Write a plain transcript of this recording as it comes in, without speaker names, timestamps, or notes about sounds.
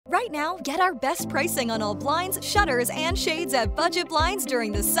Right now, get our best pricing on all blinds, shutters, and shades at Budget Blinds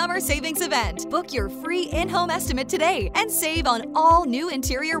during the Summer Savings Event. Book your free in-home estimate today and save on all new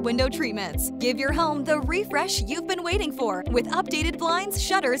interior window treatments. Give your home the refresh you've been waiting for with updated blinds,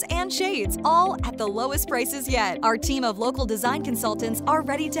 shutters, and shades, all at the lowest prices yet. Our team of local design consultants are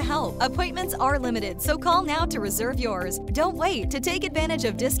ready to help. Appointments are limited, so call now to reserve yours. Don't wait to take advantage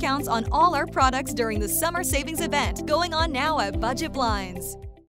of discounts on all our products during the Summer Savings Event going on now at Budget Blinds.